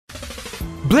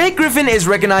Blake Griffin is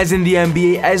recognized in the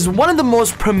NBA as one of the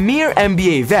most premier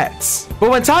NBA vets. But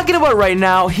when talking about right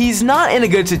now, he's not in a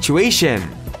good situation.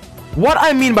 What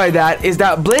I mean by that is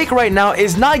that Blake right now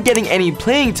is not getting any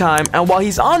playing time, and while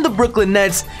he's on the Brooklyn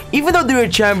Nets, even though they're a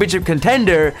championship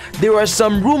contender, there are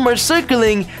some rumors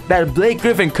circling that Blake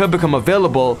Griffin could become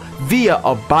available via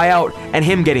a buyout and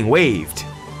him getting waived.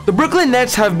 The Brooklyn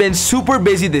Nets have been super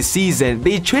busy this season.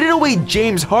 They traded away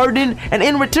James Harden and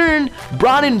in return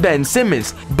brought in Ben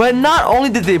Simmons. But not only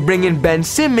did they bring in Ben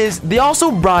Simmons, they also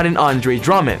brought in Andre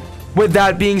Drummond. With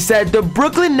that being said, the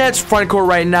Brooklyn Nets frontcourt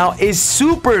right now is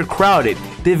super crowded.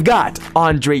 They've got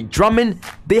Andre Drummond,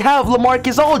 they have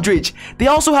LaMarcus Aldridge, they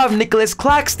also have Nicholas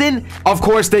Claxton, of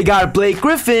course they got Blake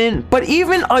Griffin, but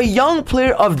even a young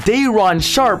player of Day'Ron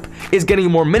Sharpe is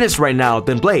getting more minutes right now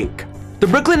than Blake. The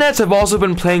Brooklyn Nets have also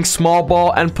been playing small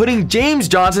ball and putting James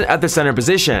Johnson at the center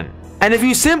position. And if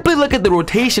you simply look at the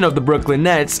rotation of the Brooklyn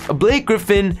Nets, Blake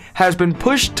Griffin has been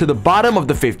pushed to the bottom of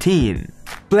the 15.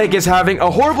 Blake is having a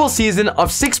horrible season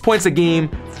of 6 points a game,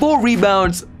 4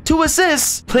 rebounds, 2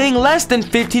 assists, playing less than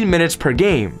 15 minutes per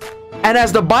game. And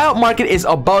as the buyout market is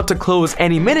about to close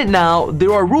any minute now,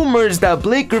 there are rumors that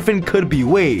Blake Griffin could be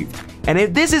waived. And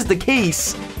if this is the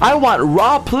case, I want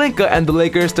Rob Pelinka and the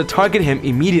Lakers to target him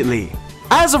immediately.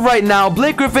 As of right now,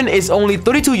 Blake Griffin is only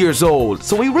 32 years old,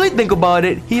 so when we really think about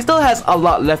it, he still has a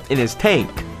lot left in his tank.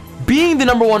 Being the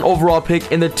 #1 overall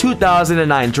pick in the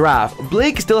 2009 draft,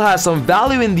 Blake still has some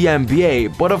value in the NBA,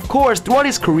 but of course throughout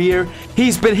his career,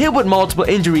 he's been hit with multiple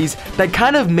injuries that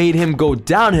kind of made him go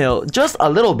downhill just a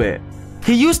little bit.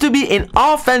 He used to be an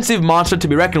offensive monster to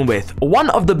be reckoned with, one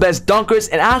of the best dunkers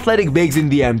and athletic bigs in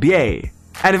the NBA.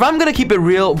 And if I'm gonna keep it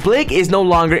real, Blake is no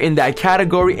longer in that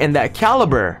category and that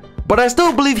caliber. But I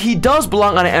still believe he does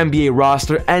belong on an NBA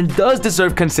roster and does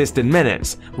deserve consistent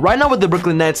minutes. Right now with the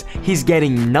Brooklyn Nets, he's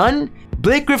getting none.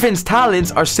 Blake Griffin's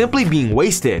talents are simply being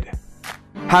wasted.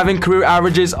 Having career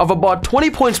averages of about 20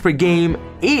 points per game,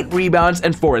 8 rebounds,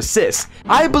 and 4 assists.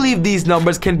 I believe these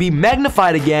numbers can be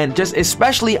magnified again, just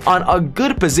especially on a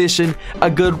good position, a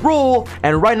good role,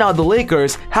 and right now the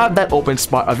Lakers have that open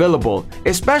spot available,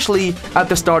 especially at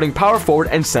the starting power forward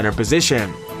and center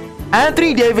position.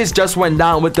 Anthony Davis just went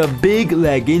down with a big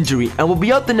leg injury and will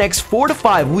be out the next 4 to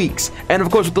 5 weeks. And of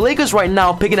course, with the Lakers right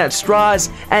now picking at straws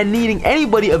and needing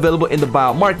anybody available in the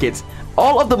buyout markets,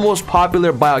 all of the most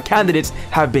popular buyout candidates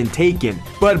have been taken.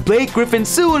 But Blake Griffin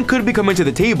soon could be coming to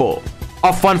the table.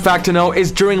 A fun fact to know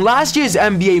is during last year's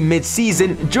NBA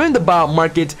midseason, during the buyout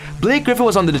market, Blake Griffin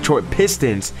was on the Detroit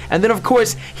Pistons. And then of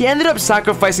course, he ended up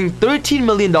sacrificing $13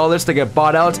 million to get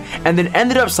bought out and then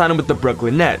ended up signing with the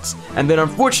Brooklyn Nets. And then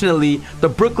unfortunately, the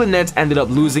Brooklyn Nets ended up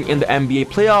losing in the NBA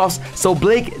playoffs, so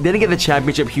Blake didn't get the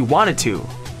championship he wanted to.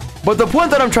 But the point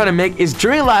that I'm trying to make is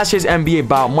during last year's NBA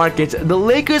buyout market, the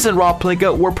Lakers and Rob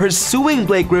Pelinka were pursuing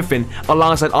Blake Griffin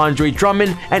alongside Andre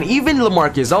Drummond and even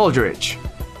LaMarcus Aldridge.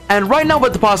 And right now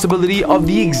with the possibility of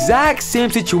the exact same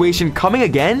situation coming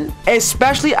again,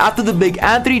 especially after the big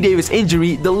Anthony Davis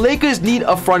injury, the Lakers need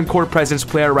a front court presence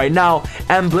player right now,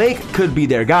 and Blake could be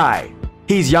their guy.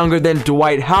 He's younger than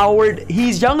Dwight Howard,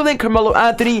 he's younger than Carmelo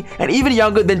Anthony, and even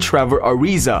younger than Trevor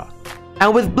Ariza.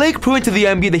 And with Blake proving to the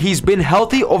NBA that he's been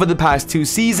healthy over the past 2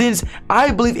 seasons,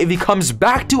 I believe if he comes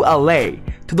back to LA,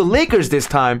 to the Lakers this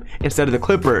time instead of the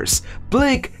Clippers,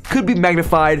 Blake could be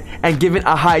magnified and given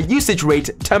a high usage rate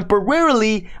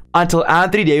temporarily until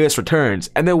Anthony Davis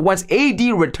returns. And then once AD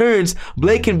returns,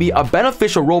 Blake can be a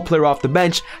beneficial role player off the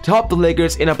bench to help the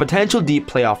Lakers in a potential deep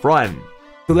playoff run.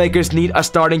 The Lakers need a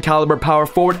starting caliber power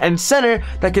forward and center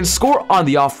that can score on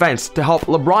the offense to help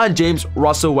LeBron James,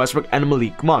 Russell Westbrook, and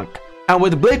Malik Monk. And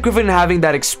with Blake Griffin having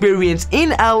that experience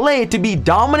in LA to be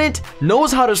dominant,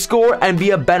 knows how to score, and be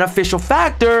a beneficial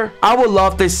factor, I would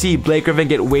love to see Blake Griffin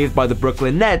get waived by the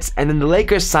Brooklyn Nets and then the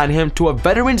Lakers sign him to a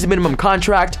veteran's minimum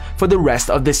contract for the rest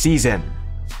of the season.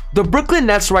 The Brooklyn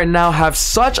Nets right now have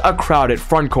such a crowded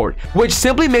frontcourt, which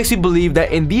simply makes me believe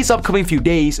that in these upcoming few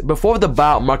days before the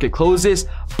buyout market closes,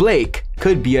 Blake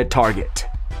could be a target.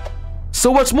 So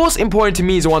what's most important to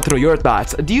me is I want to know your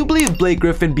thoughts. Do you believe Blake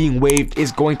Griffin being waived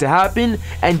is going to happen?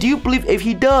 And do you believe if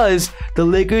he does, the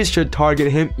Lakers should target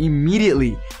him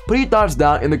immediately? Put your thoughts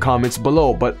down in the comments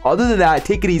below. But other than that,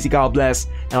 take it easy, God bless,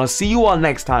 and I'll see you all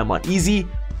next time on Easy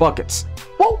Buckets.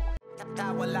 Woo!